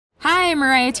Hi,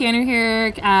 Mariah Tanner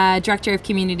here, Director of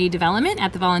Community Development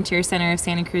at the Volunteer Center of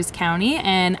Santa Cruz County,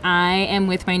 and I am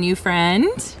with my new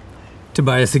friend,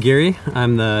 Tobias Aguirre.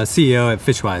 I'm the CEO at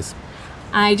Fishwise.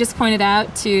 I just pointed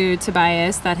out to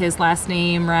Tobias that his last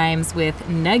name rhymes with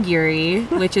Nuguri,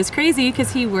 which is crazy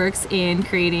because he works in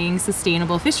creating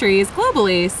sustainable fisheries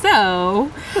globally.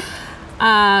 So,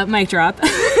 mic drop.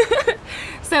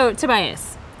 So,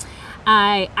 Tobias,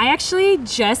 I actually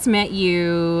just met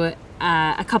you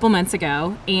a couple months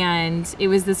ago, and it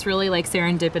was this really like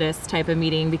serendipitous type of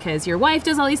meeting because your wife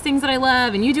does all these things that I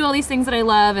love, and you do all these things that I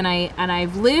love, and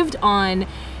I've lived on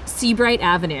Seabright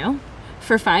Avenue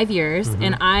for 5 years,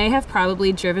 and I have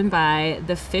probably driven by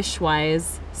the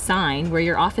Fishwise sign where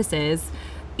your office is,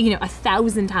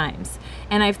 1,000 times.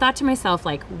 And I've thought to myself,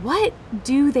 like, what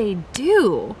do they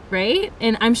do, right?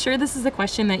 And I'm sure this is a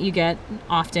question that you get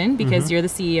often because you're the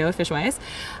CEO of Fishwise.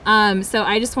 So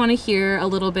I just want to hear a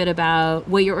little bit about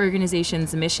what your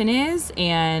organization's mission is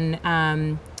and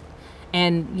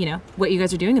what you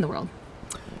guys are doing in the world.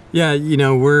 Yeah,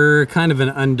 we're kind of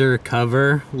an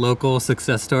undercover local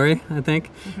success story, I think.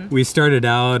 We started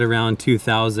out around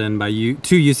 2000 by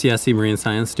two UCSC marine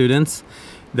science students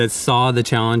that saw the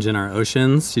challenge in our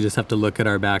oceans. You just have to look at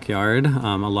our backyard.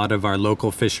 A lot of our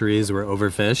local fisheries were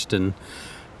overfished and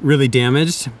really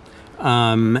damaged.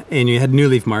 And you had New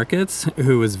Leaf Markets,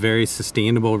 who was a very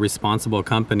sustainable, responsible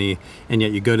company, and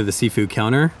yet you go to the seafood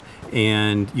counter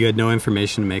and you had no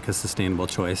information to make a sustainable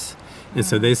choice. And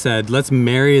so they said, let's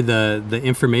marry the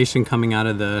information coming out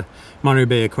of the Monterey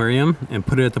Bay Aquarium and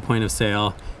put it at the point of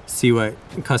sale, see what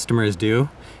customers do.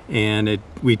 And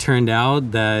we turned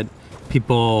out that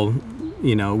people,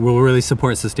 will really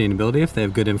support sustainability if they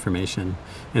have good information.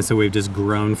 And so we've just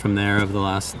grown from there over the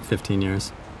last 15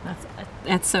 years.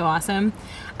 That's so awesome.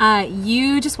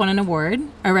 You just won an award,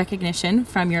 a recognition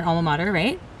from your alma mater,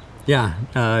 right? Yeah,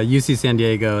 UC San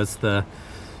Diego is the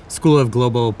School of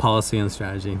Global Policy and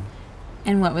Strategy.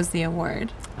 And what was the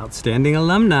award? Outstanding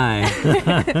alumni.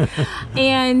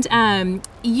 And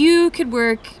you could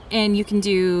work and you can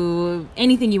do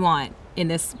anything you want in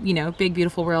this, big,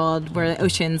 beautiful world where the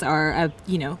oceans are a,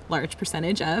 large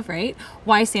percentage of, right?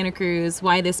 Why Santa Cruz?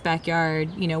 Why this backyard?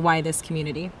 Why this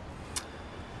community?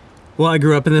 Well, I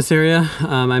grew up in this area.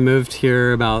 I moved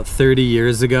here about 30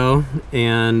 years ago,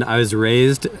 and I was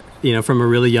raised, from a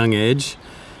really young age,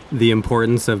 the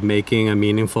importance of making a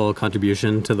meaningful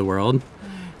contribution to the world.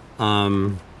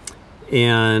 And,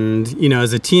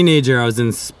 as a teenager, I was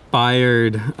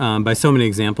inspired by so many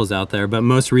examples out there, but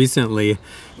most recently,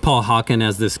 Paul Hawken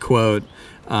has this quote,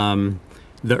 the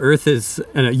earth is,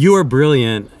 you are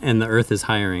brilliant and the earth is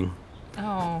hiring.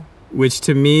 Oh. Which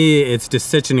to me, it's just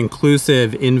such an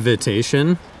inclusive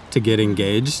invitation to get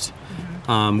engaged.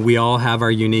 We all have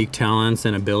our unique talents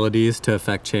and abilities to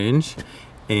affect change.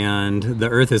 And the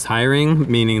earth is hiring,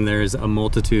 meaning there's a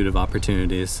multitude of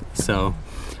opportunities. So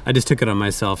I just took it on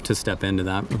myself to step into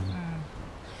that.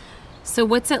 So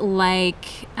what's it like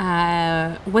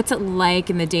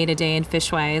in the day-to-day in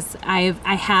Fishwise?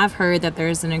 I have heard that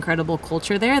there's an incredible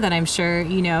culture there that I'm sure,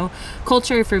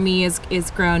 culture for me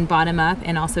is grown bottom up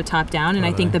and also top down. And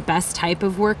I think the best type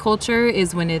of work culture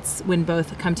is when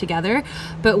both come together.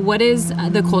 But what is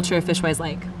the culture of Fishwise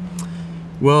like?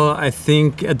 Well, I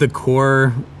think at the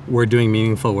core, we're doing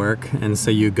meaningful work. And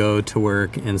so you go to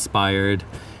work inspired,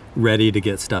 ready to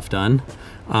get stuff done.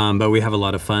 But we have a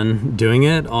lot of fun doing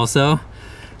it also.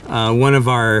 One of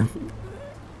our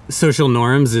social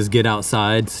norms is get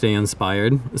outside, stay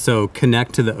inspired. So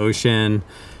connect to the ocean,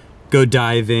 go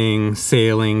diving,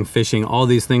 sailing, fishing, all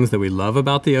these things that we love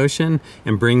about the ocean,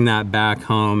 and bring that back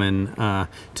home and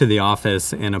to the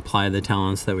office and apply the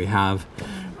talents that we have.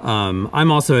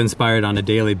 I'm also inspired on a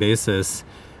daily basis,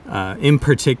 in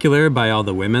particular by all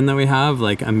the women that we have,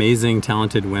 like amazing,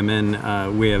 talented women.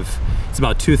 It's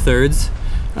about 2/3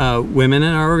 women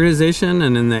in our organization,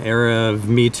 and in the era of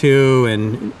Me Too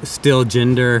and still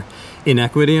gender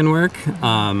inequity in work,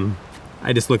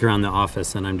 I just look around the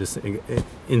office and I'm just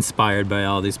inspired by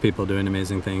all these people doing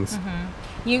amazing things.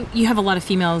 You have a lot of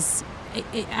females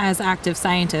as active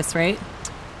scientists, right?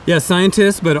 Yeah,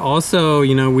 scientists, but also,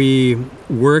 we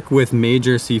work with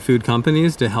major seafood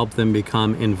companies to help them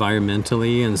become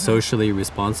environmentally and socially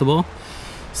responsible.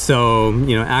 So,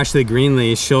 Ashley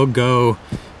Greenlee, she'll go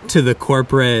to the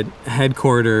corporate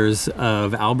headquarters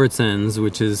of Albertsons,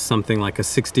 which is something like a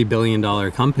 $60 billion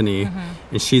company,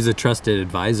 and she's a trusted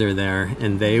advisor there,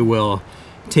 and they will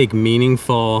take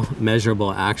meaningful,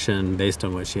 measurable action based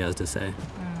on what she has to say.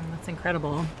 That's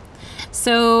incredible.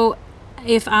 So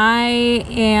if I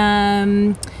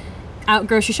am out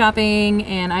grocery shopping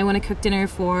and I want to cook dinner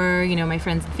for, my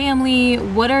friends and family,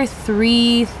 what are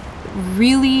 3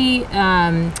 really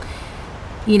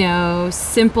you know,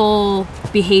 simple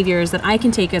behaviors that I can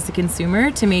take as a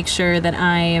consumer to make sure that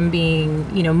I am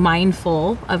being, you know,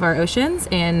 mindful of our oceans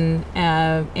and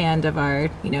of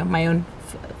our, you know, my own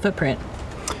footprint.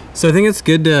 So I think it's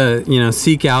good to, you know,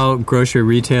 seek out grocery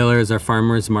retailers or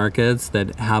farmers markets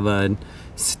that have a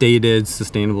stated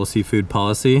sustainable seafood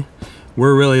policy.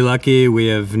 We're really lucky. We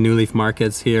have New Leaf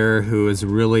Markets here, who is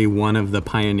really one of the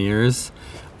pioneers.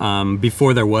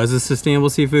 Before there was a sustainable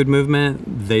seafood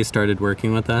movement, they started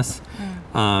working with us.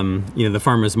 You know, the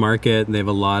farmers market, they have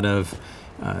a lot of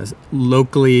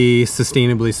locally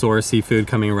sustainably sourced seafood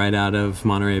coming right out of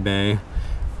Monterey Bay.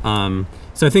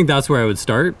 So I think that's where I would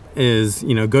start is,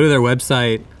 you know, go to their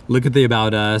website, look at the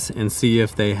About Us, and see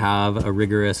if they have a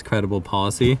rigorous, credible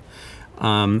policy.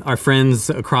 Our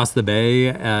friends across the bay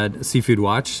at Seafood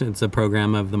Watch, it's a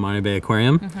program of the Monterey Bay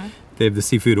Aquarium. They have the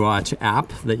Seafood Watch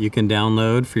app that you can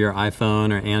download for your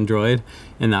iPhone or Android,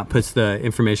 and that puts the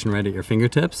information right at your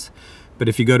fingertips. But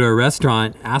if you go to a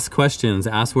restaurant, ask questions,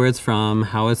 ask where it's from,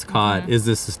 how it's caught, is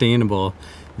this sustainable?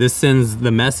 This sends the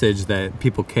message that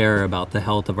people care about the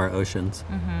health of our oceans.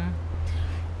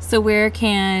 So where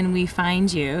can we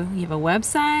find you? You have a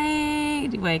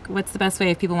website? Like, what's the best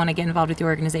way if people want to get involved with your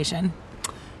organization?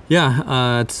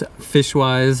 Yeah, it's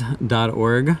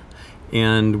fishwise.org.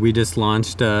 And we just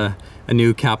launched a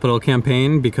new capital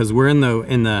campaign because we're in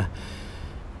the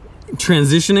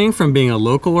transitioning from being a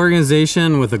local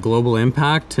organization with a global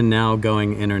impact to now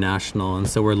going international. And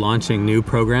so we're launching new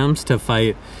programs to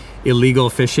fight illegal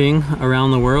fishing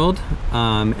around the world,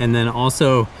 and then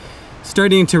also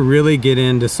starting to really get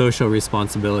into social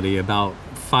responsibility. About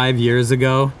 5 years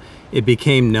ago, it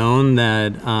became known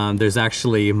that there's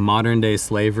actually modern day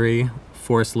slavery,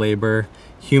 forced labor,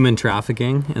 human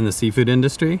trafficking in the seafood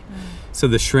industry. So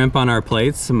the shrimp on our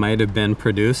plates might have been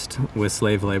produced with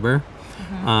slave labor.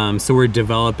 So we're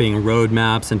developing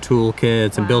roadmaps and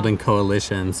toolkits and building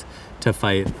coalitions to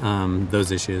fight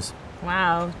those issues.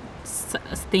 Wow.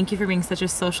 Thank you for being such a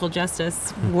social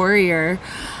justice warrior.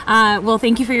 Well,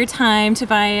 thank you for your time,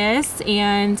 Tobias.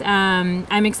 And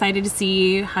I'm excited to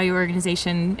see how your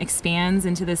organization expands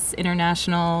into this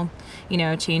international, you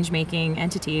know, change-making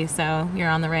entity. So you're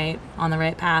on the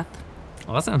right path.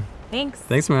 Awesome. Thanks.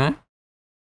 Thanks, Mariah.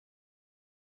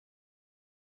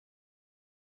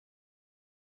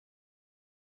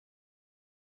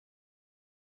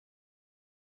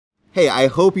 Hey, I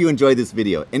hope you enjoyed this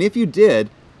video. And if you did,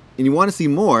 and you want to see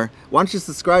more, why don't you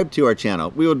subscribe to our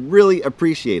channel? We would really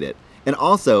appreciate it. And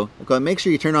also, make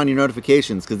sure you turn on your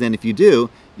notifications, because then if you do,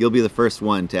 you'll be the first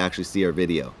one to actually see our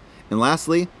video. And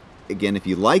lastly, again, if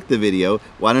you like the video,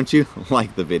 why don't you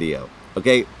like the video?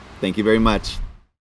 Okay, thank you very much.